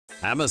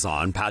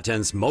Amazon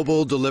patents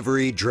mobile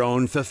delivery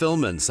drone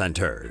fulfillment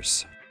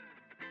centers.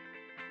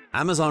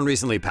 Amazon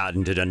recently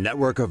patented a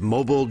network of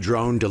mobile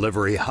drone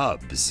delivery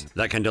hubs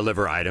that can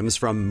deliver items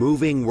from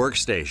moving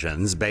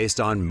workstations based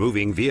on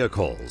moving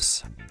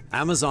vehicles.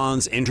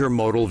 Amazon's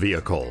intermodal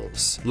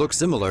vehicles look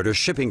similar to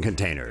shipping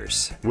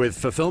containers, with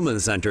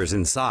fulfillment centers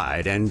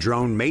inside and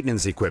drone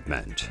maintenance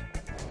equipment.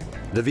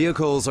 The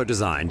vehicles are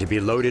designed to be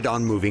loaded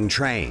on moving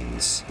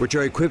trains, which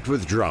are equipped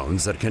with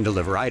drones that can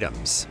deliver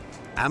items.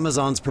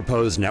 Amazon's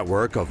proposed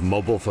network of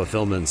mobile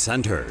fulfillment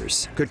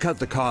centers could cut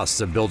the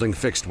costs of building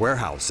fixed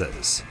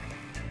warehouses.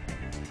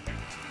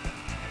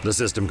 The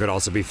system could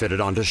also be fitted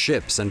onto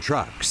ships and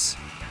trucks.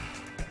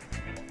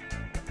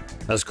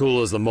 As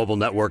cool as the mobile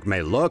network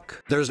may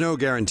look, there's no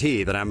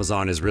guarantee that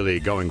Amazon is really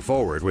going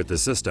forward with the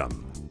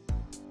system.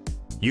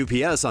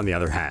 UPS, on the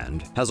other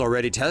hand, has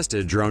already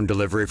tested drone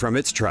delivery from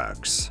its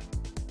trucks.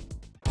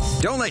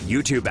 Don't let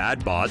YouTube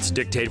ad bots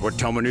dictate what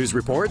TomoNews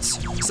reports.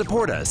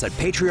 Support us at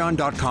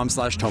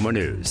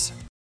patreon.com/TomoNews.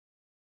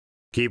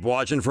 Keep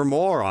watching for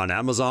more on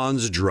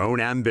Amazon's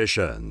drone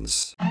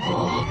ambitions.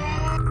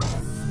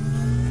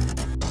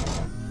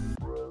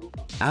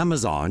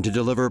 Amazon to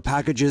deliver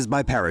packages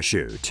by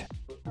parachute.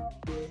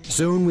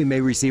 Soon we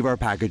may receive our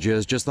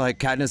packages just like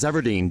Katniss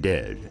Everdeen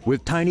did,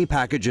 with tiny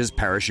packages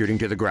parachuting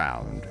to the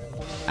ground.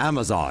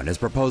 Amazon is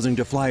proposing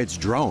to fly its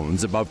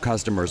drones above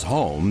customers'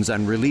 homes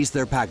and release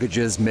their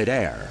packages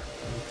mid-air.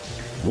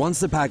 Once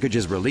the package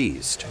is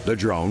released, the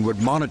drone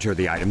would monitor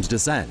the item's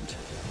descent.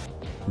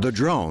 The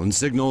drone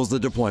signals the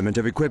deployment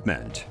of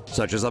equipment,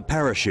 such as a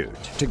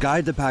parachute, to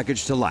guide the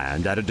package to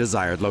land at a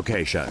desired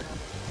location.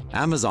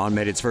 Amazon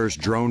made its first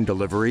drone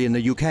delivery in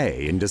the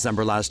UK in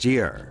December last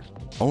year.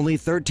 Only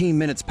 13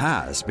 minutes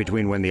passed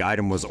between when the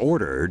item was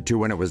ordered to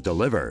when it was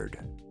delivered.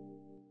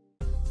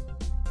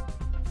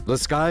 The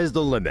sky's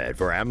the limit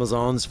for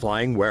Amazon's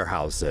flying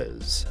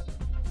warehouses.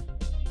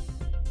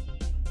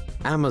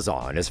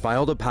 Amazon has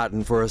filed a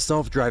patent for a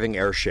self-driving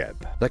airship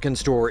that can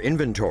store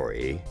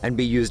inventory and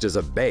be used as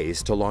a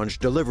base to launch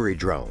delivery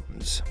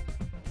drones.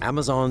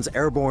 Amazon's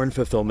airborne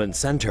fulfillment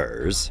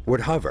centers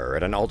would hover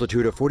at an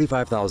altitude of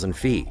 45,000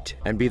 feet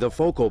and be the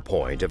focal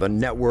point of a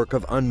network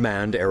of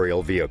unmanned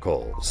aerial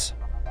vehicles.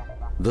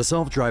 The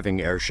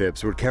self-driving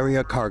airships would carry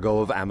a cargo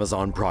of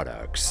Amazon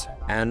products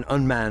and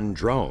unmanned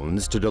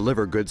drones to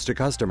deliver goods to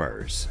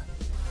customers.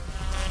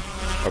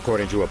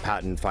 According to a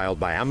patent filed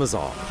by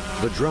Amazon,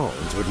 the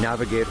drones would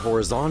navigate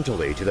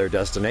horizontally to their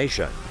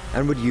destination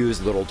and would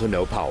use little to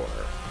no power.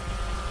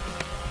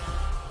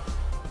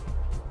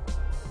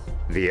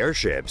 The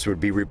airships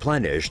would be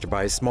replenished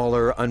by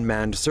smaller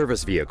unmanned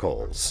service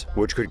vehicles,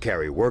 which could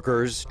carry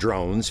workers,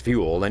 drones,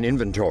 fuel, and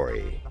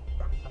inventory.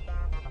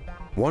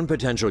 One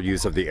potential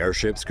use of the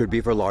airships could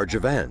be for large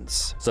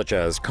events, such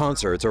as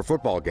concerts or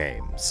football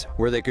games,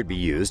 where they could be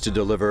used to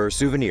deliver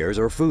souvenirs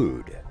or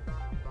food.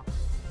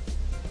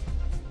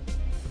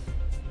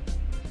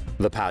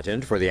 The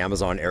patent for the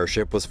Amazon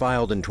airship was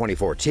filed in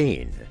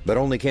 2014, but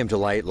only came to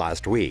light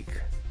last week.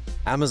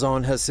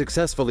 Amazon has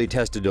successfully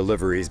tested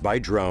deliveries by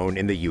drone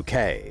in the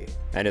UK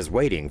and is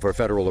waiting for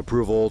federal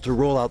approval to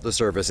roll out the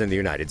service in the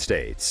United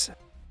States.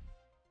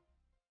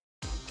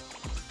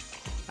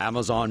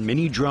 Amazon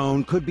Mini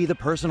Drone could be the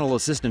personal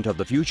assistant of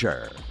the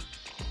future.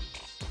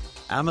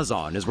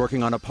 Amazon is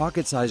working on a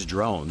pocket-sized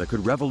drone that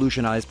could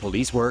revolutionize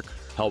police work,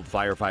 help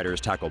firefighters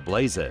tackle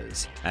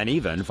blazes, and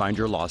even find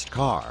your lost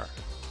car.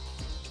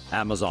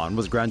 Amazon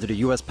was granted a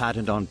US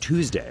patent on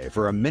Tuesday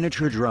for a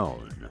miniature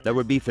drone that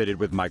would be fitted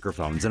with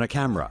microphones and a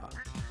camera.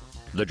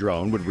 The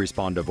drone would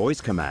respond to voice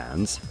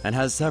commands and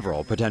has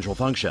several potential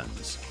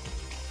functions.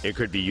 It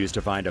could be used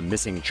to find a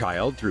missing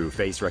child through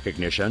face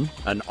recognition,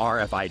 an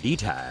RFID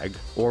tag,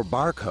 or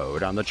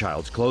barcode on the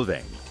child's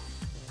clothing.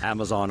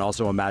 Amazon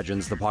also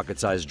imagines the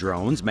pocket-sized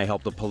drones may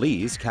help the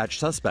police catch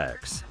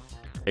suspects.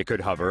 It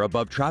could hover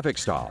above traffic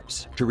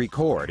stops to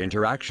record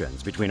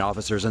interactions between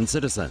officers and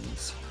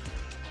citizens.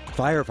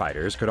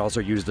 Firefighters could also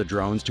use the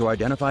drones to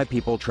identify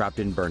people trapped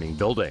in burning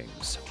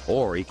buildings,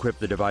 or equip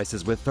the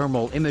devices with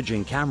thermal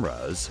imaging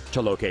cameras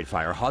to locate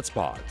fire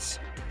hotspots.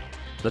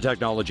 The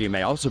technology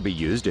may also be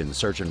used in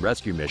search and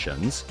rescue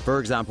missions, for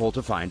example,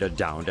 to find a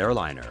downed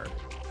airliner.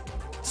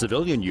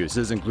 Civilian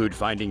uses include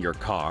finding your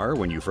car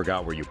when you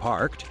forgot where you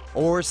parked,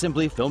 or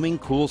simply filming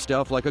cool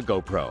stuff like a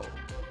GoPro.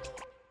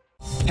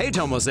 Hey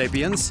Tomo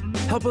Sapiens!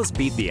 Help us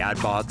beat the ad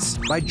bots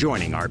by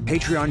joining our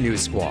Patreon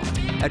news squad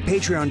at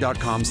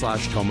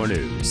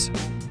patreon.com/TomoNews.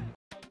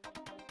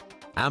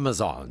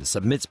 Amazon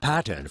submits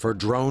patent for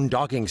drone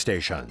docking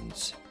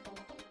stations.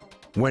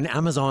 When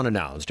Amazon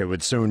announced it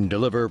would soon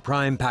deliver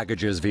Prime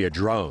packages via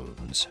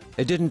drones,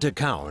 it didn't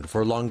account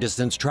for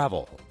long-distance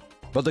travel.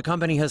 But the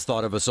company has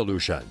thought of a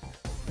solution: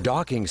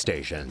 docking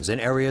stations in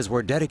areas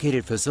where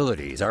dedicated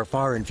facilities are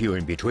far and few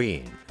in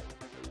between.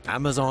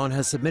 Amazon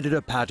has submitted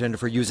a patent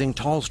for using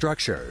tall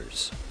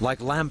structures,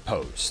 like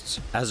lampposts,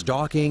 as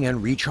docking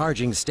and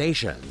recharging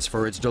stations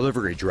for its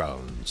delivery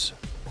drones.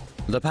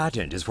 The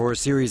patent is for a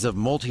series of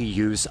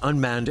multi-use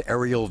unmanned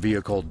aerial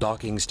vehicle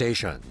docking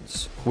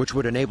stations, which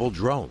would enable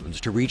drones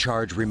to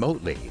recharge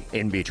remotely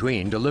in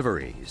between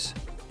deliveries.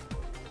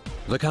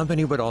 The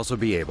company would also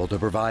be able to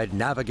provide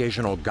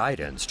navigational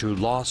guidance to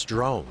lost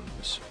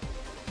drones.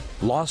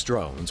 Lost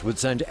drones would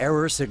send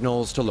error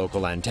signals to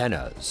local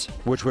antennas,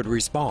 which would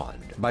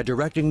respond by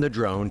directing the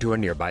drone to a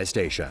nearby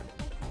station.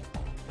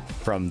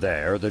 From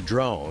there, the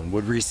drone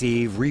would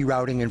receive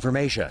rerouting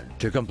information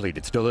to complete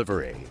its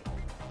delivery.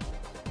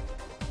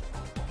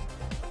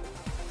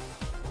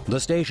 The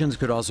stations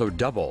could also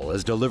double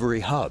as delivery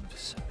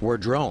hubs, where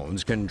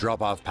drones can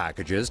drop off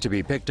packages to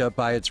be picked up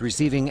by its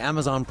receiving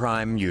Amazon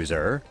Prime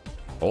user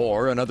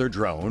or another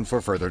drone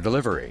for further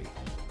delivery.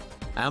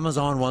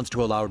 Amazon wants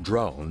to allow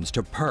drones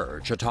to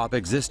perch atop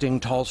existing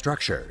tall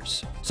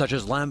structures, such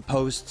as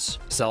lampposts,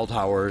 cell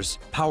towers,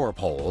 power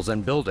poles,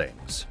 and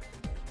buildings.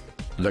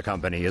 The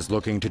company is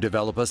looking to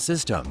develop a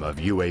system of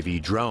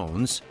UAV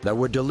drones that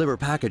would deliver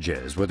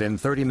packages within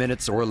 30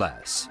 minutes or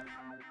less.